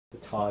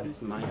Todd.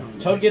 This is my home.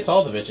 Toad gets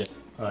all the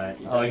bitches. Alright.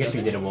 Oh, I guess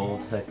we did a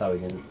wolf. I thought we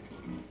didn't.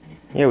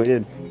 Yeah, we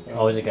did.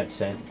 Oh, was it got to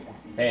say?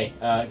 Hey,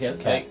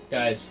 hey,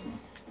 guys.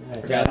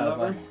 Forgot how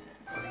over?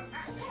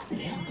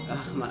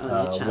 My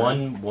only child.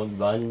 One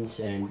runs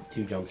and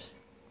 2 jumps.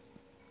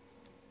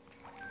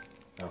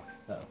 Oh,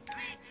 uh-oh.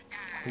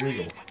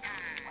 Illegal.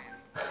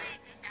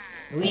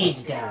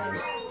 Luigi time.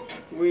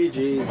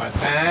 Ouija's. My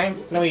time?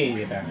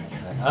 Luigi time.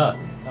 Oh,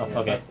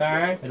 okay.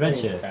 Time?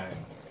 Adventure.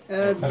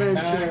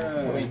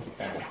 Adventure. Luigi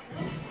time.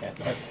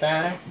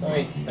 Time?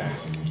 Luigi time.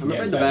 I'm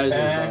afraid the battery's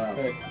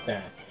gonna fall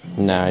out.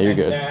 Nah, you're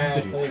good.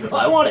 Oh,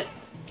 I want it!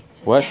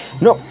 What?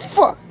 No,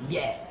 fuck!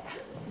 Yeah!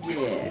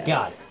 Yeah.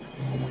 God.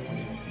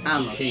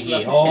 I'm a Cheeky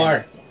fluffy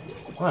whore. cat.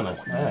 Why am I?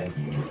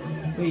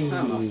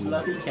 I'm a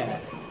fluffy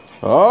cat.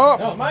 Oh!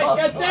 No, Mike,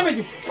 goddammit,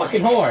 you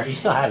fucking whore! You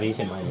still have it, you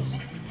can minus.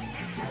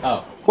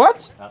 Oh.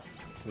 What?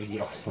 Luigi,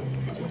 awesome.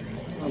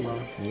 Oh well.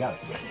 You got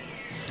it.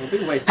 We'll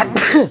be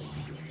wasting.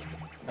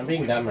 I'm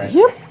being dumb right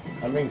Yep.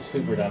 now. I'm being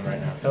super dumb right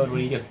now. Toad, what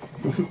do you do?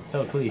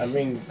 Toad, please. I'm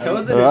being...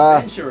 Toad's an Ah.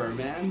 adventurer,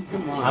 man.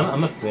 Come on.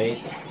 I'm afraid.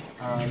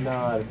 I'm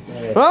not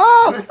afraid.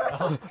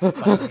 Ah!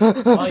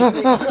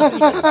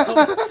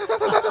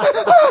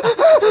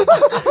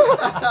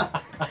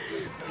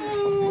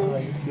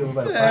 Oh, you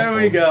There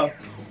we go.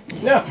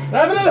 No!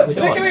 We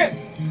don't.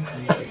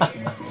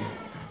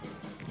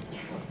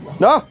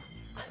 No!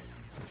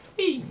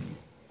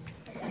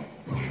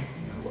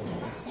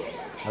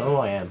 I don't know who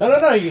I am.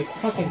 No, you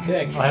fucking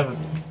dick. I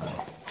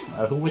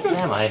have a... which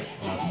am I?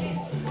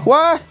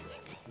 What?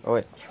 Oh,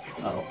 wait.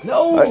 Oh.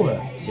 No!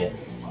 Shit.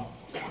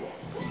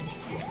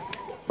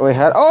 Wait,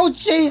 how? Oh,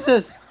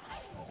 Jesus!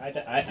 I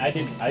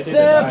did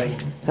Stamp!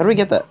 it. How do we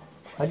get that?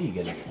 How do you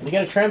get it? You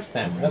get a tramp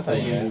stamp. That's how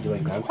you do it. Do I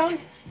ground pound?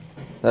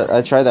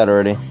 I tried that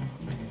already.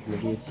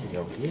 Maybe it's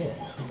over here.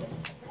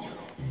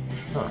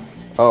 Huh.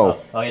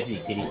 Oh, Oh, I get the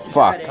kitty.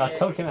 fuck.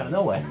 Toad came out of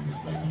nowhere.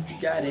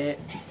 Got it.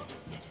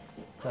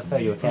 That's how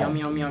you a cat.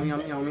 Meow, meow, meow,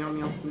 meow, meow,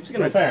 meow. I'm just To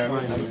gonna be fair,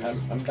 find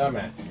this. I'm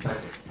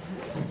dumbass.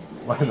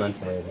 What an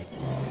unfair thing.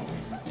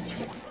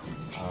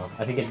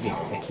 I think it'd be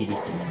a kitty.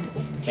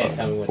 Can't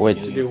tell me what Wait.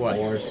 to do. Do what?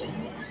 Wars.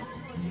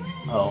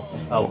 Oh.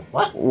 Oh,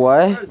 what?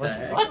 What? What the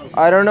heck? What?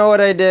 I don't know what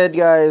I did,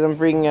 guys. I'm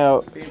freaking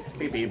out. Beep,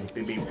 beep, beep,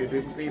 beep, beep, beep,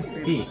 beep, beep,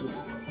 beep. B.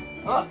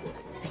 Ah!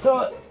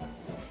 Stop!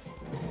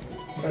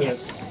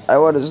 Yes! I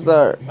want to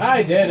start.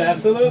 I did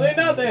absolutely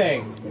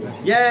nothing.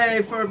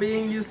 Yay for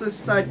being useless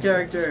side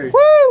characters.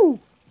 Woo!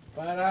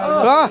 But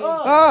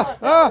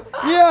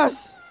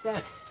Yes!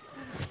 Damn.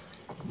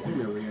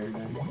 Come over here,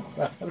 man.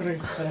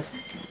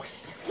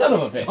 Son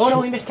of a bitch. Oh no,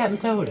 we missed Captain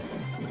Toad!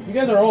 You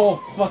guys are all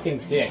fucking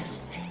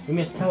dicks. We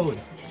missed Toad.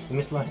 We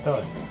missed last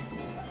Toad.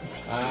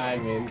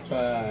 I'm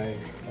inside.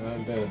 And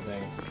I'm doing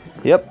things.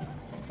 Yep.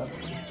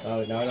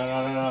 Oh, no.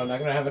 I'm not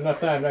gonna have enough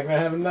time.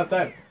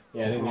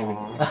 Yeah, I didn't even...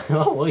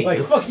 Oh, wait.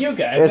 Like, fuck you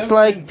guys. It's I'm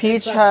like fucking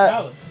Peach inside the had.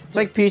 house. It's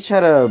like Peach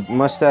had a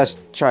mustache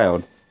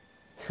child.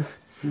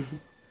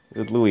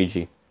 With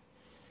Luigi.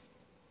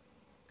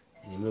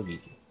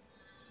 Luigi.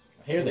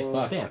 I hear they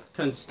fucked. Damn.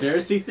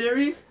 Conspiracy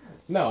theory?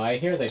 No, I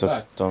hear they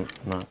fucked. No.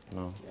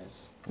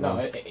 Yes.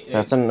 No,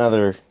 That's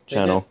another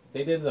channel.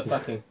 They did the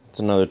fucking... It's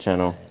another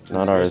channel,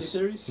 not ours.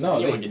 Theories? No,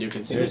 you they- want to do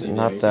conspiracy they-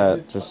 Not theories.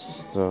 that.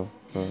 Just the.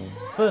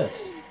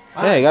 First.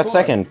 Hey, I got Cool.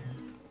 second.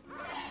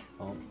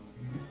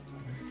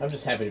 I'm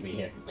just happy to be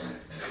here.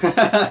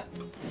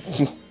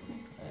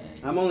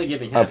 I'm only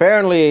giving half.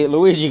 Apparently,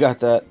 Luigi got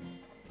that.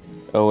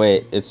 Oh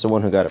wait, it's the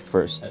one who got it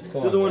first. Let's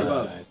go To the on one the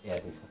above. outside. Yeah, I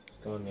think so. Let's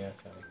go on the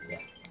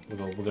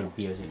outside. We're gonna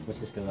be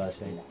what's this guy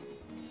saying?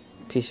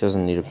 Peach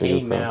doesn't need a Hey bigger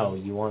phone. Mao,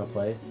 you wanna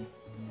play?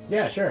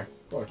 Yeah, sure.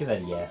 Of course. Give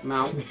that a yeah.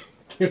 Mount.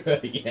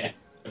 Yeah.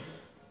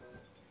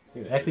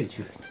 Actually the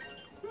truth.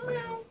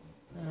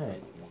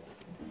 Alright.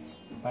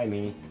 Bye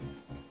Mimi.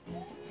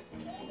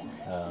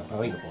 I'll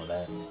wait before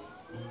that.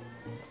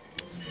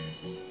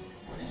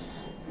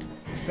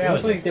 They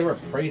look like they were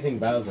praising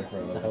Bowser for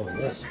a What the little.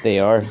 hell is this? They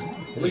are.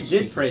 This We is did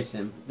cheeky. praise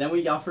him. Then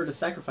we offered a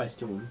sacrifice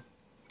to him.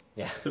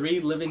 Yeah. 3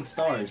 living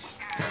stars.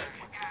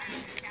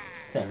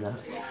 Fair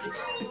enough.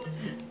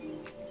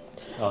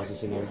 Oh, is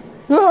this again?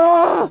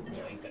 Ah!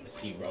 You ain't gonna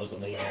see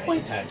Rosalie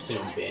anytime soon,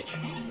 bitch.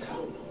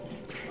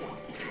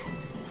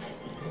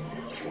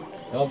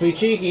 Don't be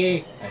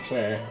cheeky, I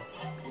swear.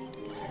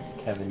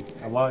 Kevin,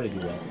 why would I do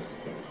that?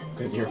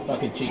 Because you're a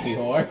fucking cheeky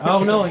whore.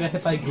 Oh no, I got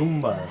hit by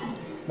Goomba.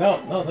 No,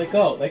 let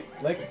go. Like.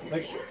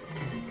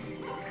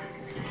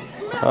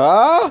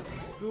 Ah!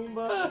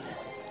 Goomba!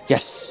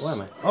 Yes. Where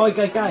am I? Oh, I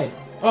got guy.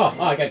 Oh,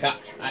 I got.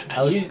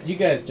 I was- You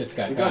guys just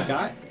got You got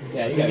got. got?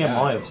 Yeah, I you think got I'm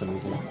got. Mario for some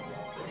reason.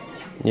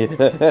 Yeah.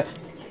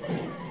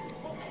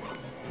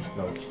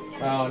 No.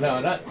 Oh no,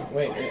 not.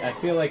 Wait, I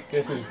feel like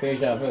this is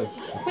deja vu.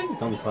 I think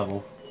it's on this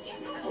level.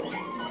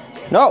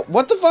 No,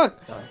 what the fuck?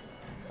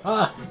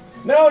 Ah!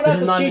 No, not This is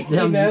the not.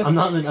 cheekiness.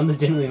 I'm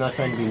legitimately not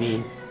trying to be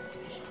mean.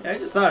 Yeah, I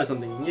just thought of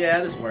something. Yeah,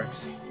 this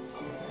works.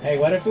 Hey,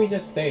 what if we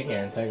just stay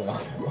here and take a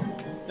long?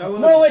 No,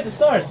 No, wait, the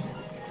stars.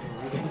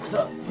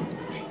 Stop.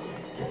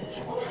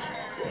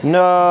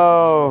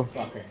 No.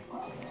 Fucker.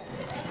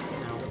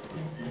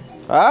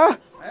 Ah?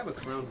 I have a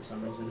crown for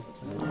some reason.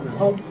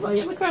 Oh, I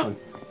have a crown.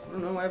 I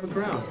don't know, I have a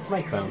crown.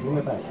 My crown. Give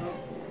me back.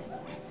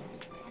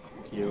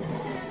 You.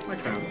 My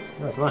crown.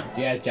 Oh, come on.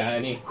 Yeah,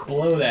 Johnny.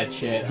 Blow that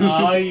shit.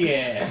 Oh,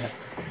 yeah.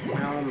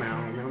 Meow,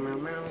 meow, meow, meow,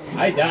 meow.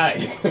 I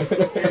died.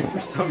 For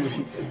some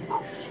reason.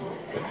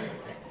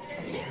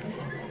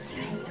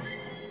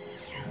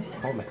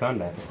 Hold my crown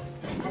back.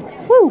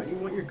 Why do you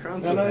want your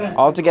crown so No, no, bad?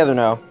 All together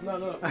now. No,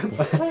 no.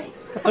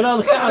 Oh no,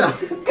 the crown!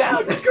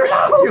 Crown! The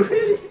crown! You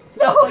idiot!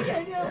 No, I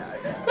can't go!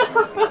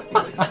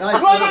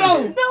 Guys, No,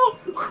 no,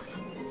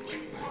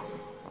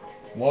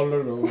 No!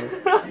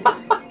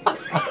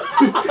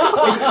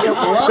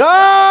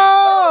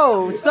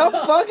 No! Stop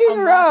fucking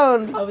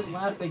around! I was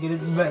laughing and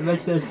it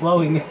meant there's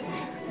blowing.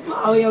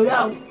 Oh, yo,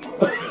 no!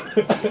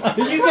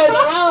 You guys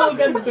are all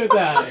going to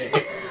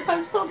die.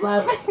 I'm stop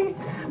laughing.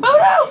 Oh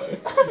no!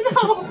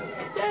 No!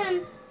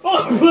 Dad!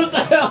 Oh, what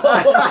the hell?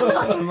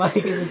 Oh my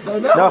goodness. Oh,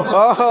 no! No,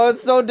 oh,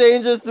 it's so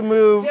dangerous to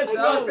move. Yes,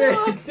 Stop no.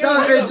 it!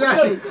 Stop it,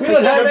 Johnny! We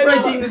don't have You're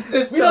any. breaking the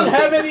system! We don't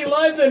have any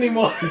lives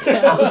anymore.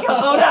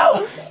 Oh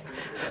no!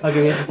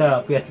 Okay, we have to shut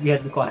up. We have to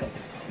be quiet.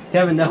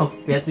 Kevin, no.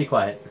 We have to be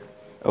quiet.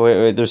 Oh,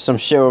 wait, there's some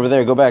shit over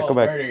there. Go back, go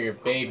back. Murder your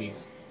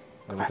babies.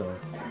 Oh,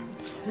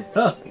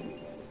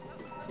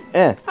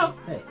 Eh, oh,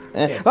 hey.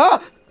 eh.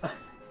 Ah!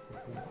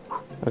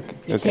 Okay,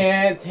 You okay.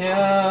 can't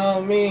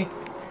tell me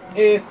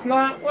it's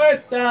not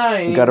worth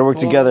dying. We gotta work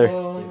for. together.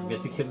 We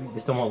have to kill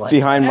there's no more life.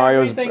 Behind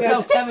Mario's... Everything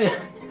No, Kevin!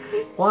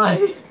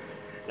 Why?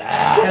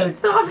 Kevin,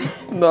 stop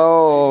it!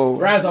 No.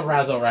 Razzle,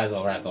 razzle,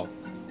 razzle, razzle.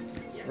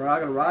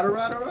 Rada, rada,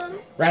 rada, rada.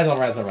 Razzle,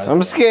 razzle, razzle.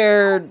 I'm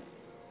scared.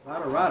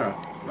 Rada, rada.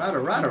 Rada,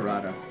 rada,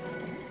 rada.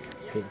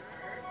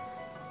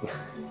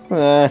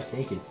 Eh.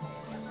 Shaking.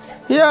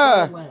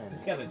 Yeah.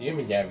 He's got the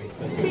Jimmy Jabby.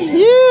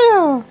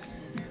 Yeah.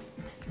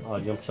 Oh,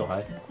 jump so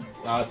high.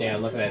 Oh,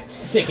 damn, look at that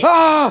sick.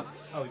 Ah!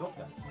 Oh, we got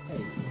that.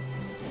 Hey.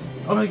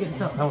 Oh no, you get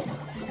this up. Oh.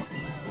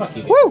 Fuck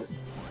you. Woo!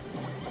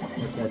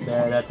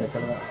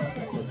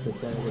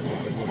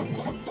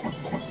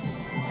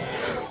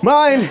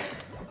 Mine.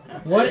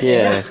 What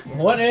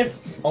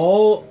if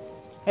all...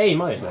 Hey,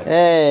 Mario's back.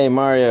 Hey,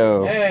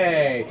 Mario.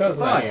 Hey, Toad's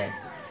not Fuck. here.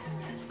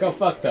 Let's go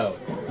fuck Toad.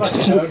 Fuck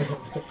you, Toad.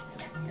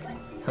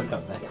 Hook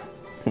up back.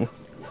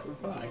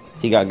 Fuck.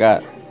 He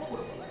got.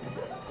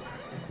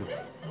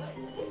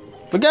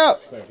 Look out!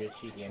 Swear, get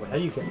cheeky. How do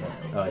you get that?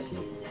 Oh, I see.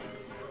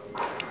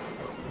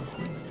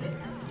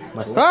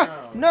 My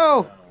Ah!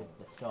 No!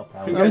 Let's go,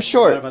 pal. You I'm guys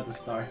short. forgot about the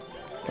star.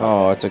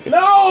 Oh, it's okay. No!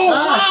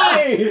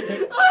 Why?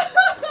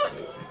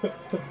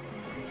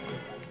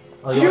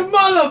 Oh, You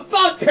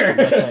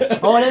motherfucker!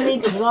 Oh, I didn't mean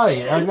to.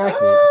 Sorry, that was an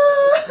accident.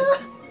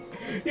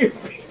 You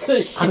piece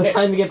of shit. I was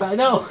trying to get back.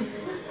 No!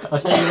 I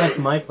was trying to get back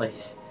to my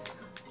place.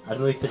 I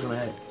really pissed my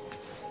head.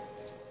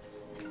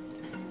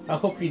 I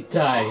hope you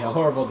die a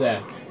horrible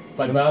death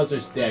by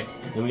Bowser's dick.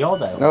 And we all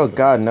died. Oh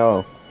God,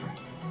 no.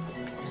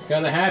 It's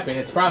gonna happen.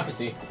 It's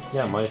prophecy.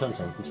 Yeah, Mario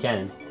Sunshine. It's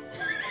canon.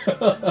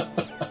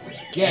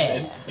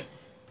 Yeah.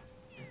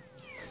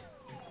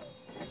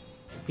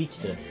 Peach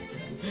did.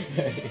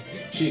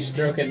 She's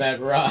stroking that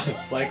rod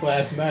like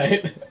last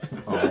night.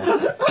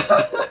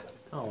 Oh.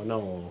 Oh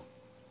no.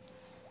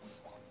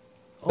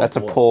 Oh, That's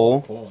a boy. pole.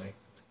 Boy.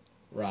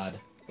 Rod.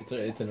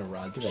 It's in a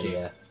rod Good shape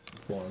idea.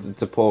 form.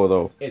 It's a pole,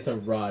 though. It's a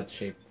rod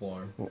shaped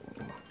form.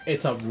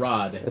 It's a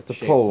rod. It's a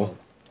shaped pole. form.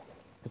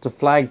 It's a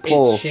flag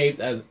pole. It's shaped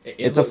as.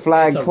 It's a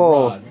flag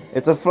pole. Rod.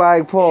 It's a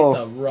flag pole.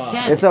 It's a rod.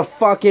 Yeah. It's a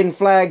fucking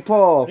flag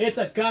pole. It's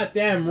a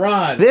goddamn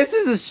rod. This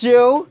is a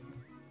shoe.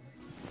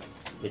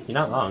 You're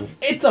not wrong.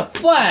 It's a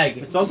flag.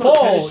 It's also a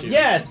pole. tennis shoe.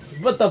 Yes,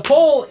 but the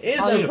pole is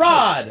Oh, a you're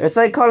rod. It's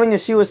like calling a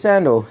shoe a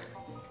sandal.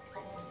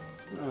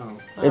 Oh.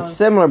 It's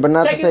similar, but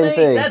not the same Secondly,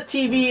 thing. that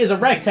TV is a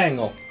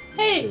rectangle.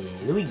 Hey,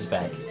 Luigi's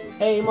back.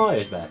 Hey,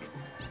 Mario's back.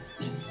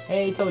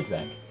 Hey, Toad's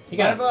back. You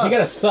got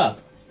a sub.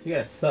 You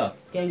got a sub.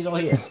 Gang's all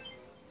here.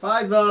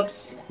 5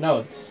 ups. No,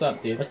 it's a sub,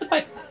 dude. What's the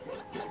pipe?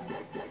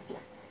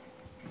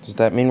 Does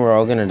that mean we're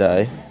all gonna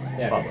die?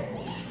 Yeah. Probably.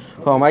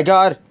 Oh my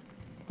God!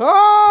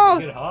 Oh!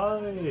 Get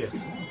high.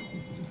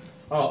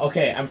 Oh,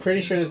 okay. I'm pretty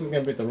sure this is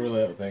gonna be the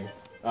roulette thing.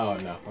 Oh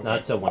no. Okay. No,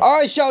 it's so one.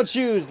 I shall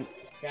choose. Got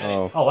it.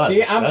 Oh. Oh, wow.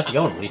 See, I'm- That's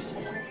going at least.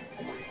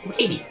 I'm a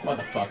kitty.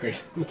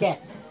 Motherfuckers. I'm a cat.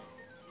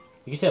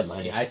 You can say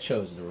mine. See, I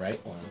chose the right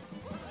one.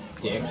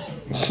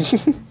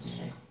 Dicks.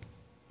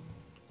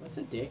 What's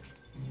a dick?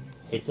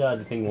 It's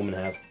the thing women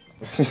have.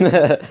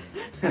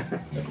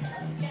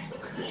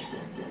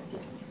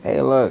 Hey,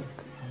 look,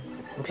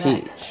 We're back.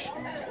 Peach.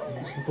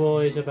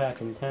 Boys are back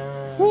in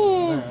town.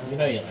 You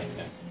know you like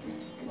that.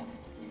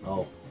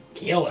 Oh,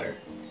 Killer.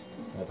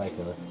 I like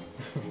killer.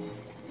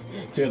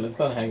 Dude, let's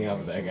not hang out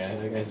with that guy.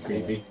 That guy's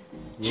creepy.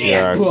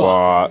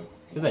 Jaguar.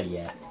 Good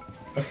idea.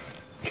 Yeah.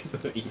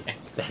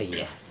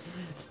 Yeah.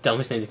 It's the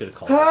dumbest name they could have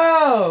called.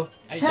 Oh!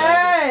 Hey,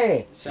 Jack.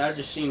 Hey! Shout out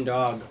to Sheen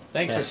Dog.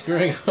 Thanks Yeah. for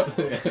screwing up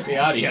the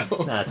audio.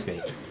 Nah, that's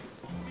great.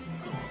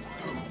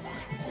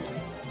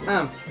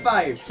 I'm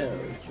Fire Toad.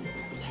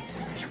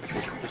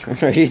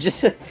 You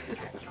just.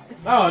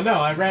 Oh no,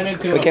 I ran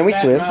into. Wait, a can we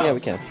fat swim? mouse. Yeah, we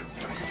can.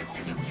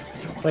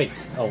 Wait.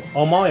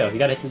 Oh, Mario, you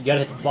gotta hit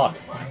the block.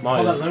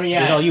 Mario. Hold on, let me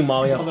It's add. all you,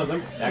 Mario. Hold on, let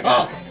me...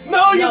 Oh!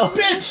 No, you No.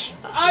 bitch!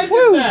 I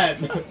did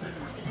that!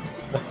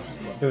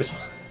 It was.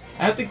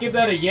 I have to give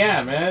that a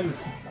yeah, man.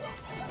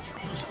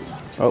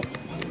 Oh.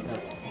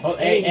 Oh,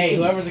 hey,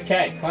 whoever's a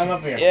cat, climb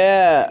up here.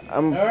 Yeah,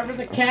 Whoever's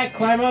a cat,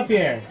 climb up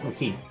here.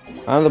 Okay.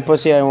 I'm the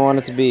pussy I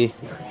wanted to be.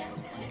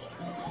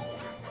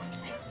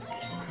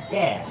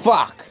 Yeah.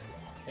 Fuck.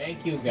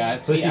 Thank you,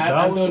 guys. Pussy See,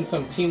 I'm power. doing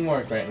some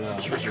teamwork right now.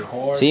 You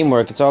whore.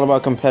 Teamwork. It's all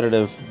about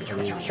competitive.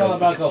 It's all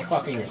about go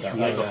fucking yourself. You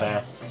gotta go How's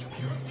that?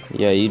 fast.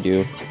 Yeah, you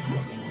do.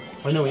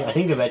 Oh no, I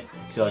think the red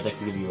should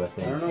actually give you a I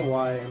thing. don't know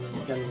why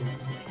I'm getting.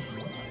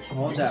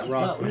 Hold that Oh,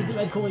 rock. we need the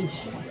red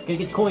coins. Gotta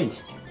get the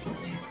coins.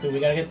 Dude, we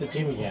gotta get the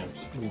Jimmy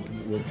Jams.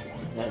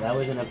 That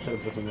was an episode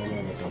of Brooklyn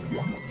Nine-Nine, I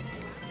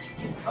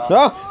think.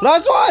 No,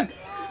 last one.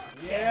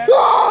 Yeah!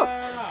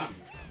 Ah!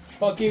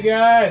 Fuck you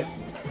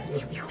guys!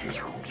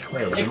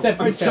 Wait, Except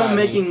for I'm still Johnny.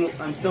 making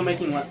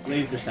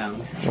laser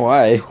sounds.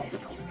 Why?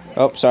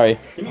 Oh, sorry.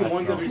 Give me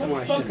one good reason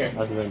why I shouldn't. Fucker.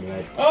 I was wearing the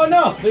red. Oh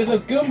no! There's a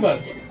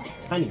Goombas!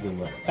 Tiny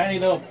Goomba. Tiny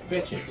little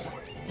bitches.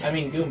 I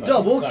mean Goombas.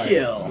 Double Sorry.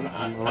 kill.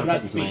 I'm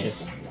not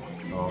specious.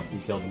 Oh, you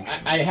killed him.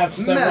 I have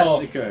several.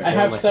 Massacre. I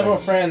have Oh, my several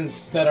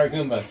friends. friends that are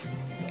Goombas.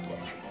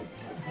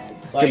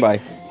 Like Goodbye.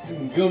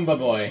 Goomba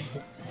Boy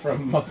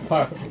from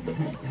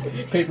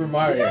Paper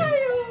Mario.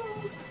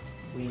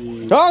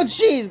 We. Oh,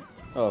 jeez.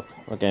 Oh,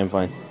 okay, I'm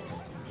fine.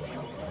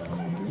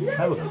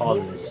 I would call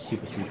it a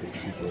super secret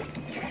secret.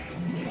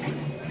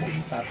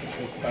 Stop,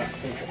 stop,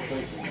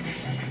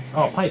 stop.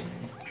 Oh, pipe.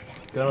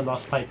 Go on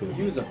lost pipe. Dude.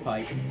 Use a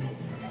pipe.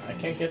 I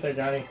can't get there,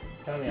 Johnny.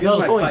 Johnny, Use No,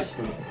 my coins.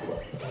 pipe.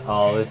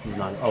 Oh, this is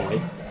not. Oh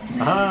wait.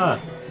 Aha!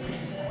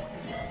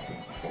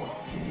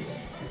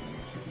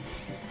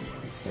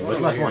 Okay, where's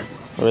the last one?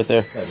 Right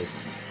there. There it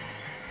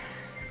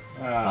is.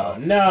 Oh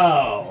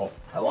no!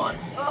 I won.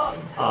 Oh,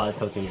 I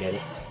told you to get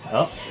it.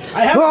 Oh,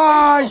 I have.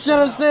 Ah, I should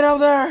have stayed up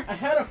there. I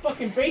had a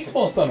fucking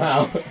baseball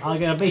somehow. I'll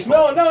get a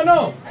baseball.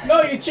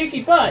 No, you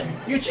cheeky butt!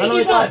 You cheeky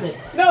only butt! got it.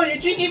 No, you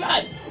cheeky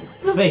butt!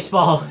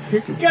 Baseball.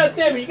 God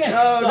damn it, you guys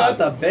No, suck. not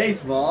the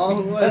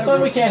baseball. That's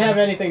why we can't have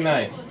anything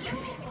nice.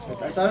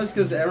 I thought it was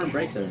because Aaron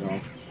breaks it all.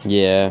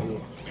 Yeah.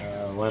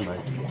 Where am I?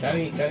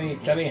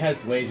 Johnny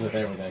has ways with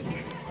everything.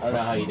 I don't know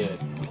how you do it.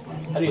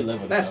 How do you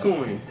live with That's it?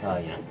 coin. Oh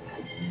yeah.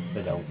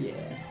 But don't. Yeah.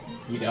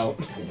 You don't.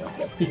 You know.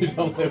 You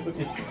don't live with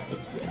it.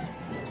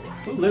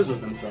 Who lives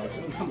with themselves?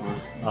 I mean, come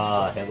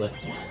on. Hitler.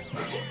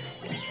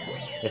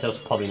 Guess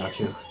that's probably not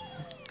true.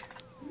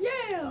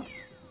 Yeah.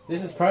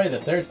 This is probably the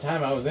third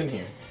time I was in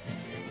here.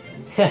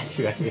 Yeah,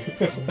 true actually.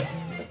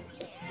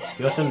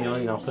 You're also the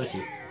only not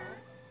pussy.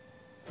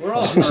 We're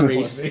all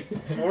furries.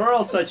 We're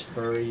all such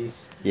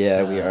furries.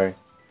 Yeah, we are.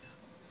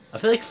 I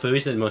feel like food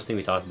is the most thing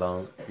we talk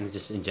about, and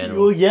just in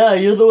general. Well, yeah,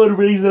 you're the one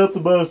raising it up the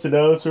most, and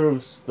now it's sort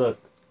of stuck.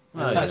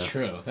 That's Oh, not yeah.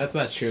 true. That's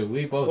not true.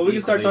 We both. Well, we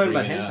can start equally talking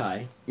about bring it up.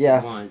 hentai. If Yeah.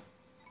 you want.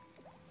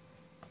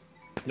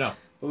 No.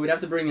 But we'd have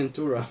to bring in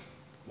Tura.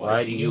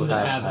 Why do you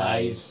have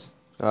eyes?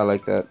 I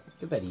like that.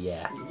 Good bet,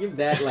 yeah. Give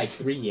that like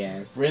 3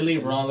 yes. Really,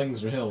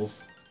 Rawlings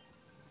Hills.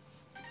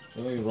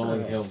 Really,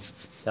 Rolling Hills.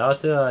 Shout out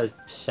to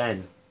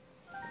Shen.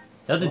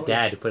 Shout out to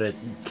Dad who put a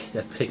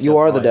that picks You up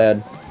are the on-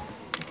 dad.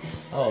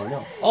 Oh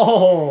no.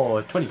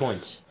 Oh, 20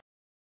 points.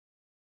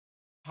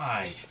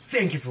 Hi,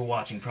 thank you for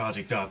watching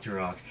Project Dr.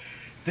 Rock.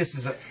 This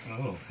is a...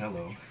 Oh,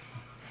 hello.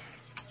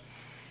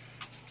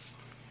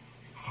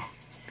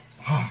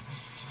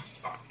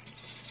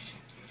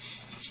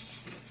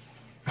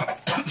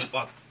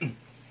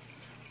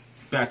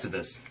 Back to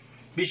this.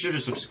 Be sure to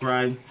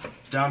subscribe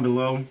down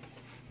below.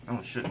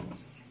 Oh shit,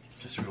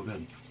 just real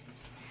good.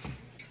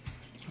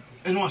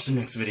 And watch the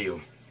next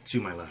video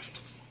to my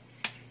left.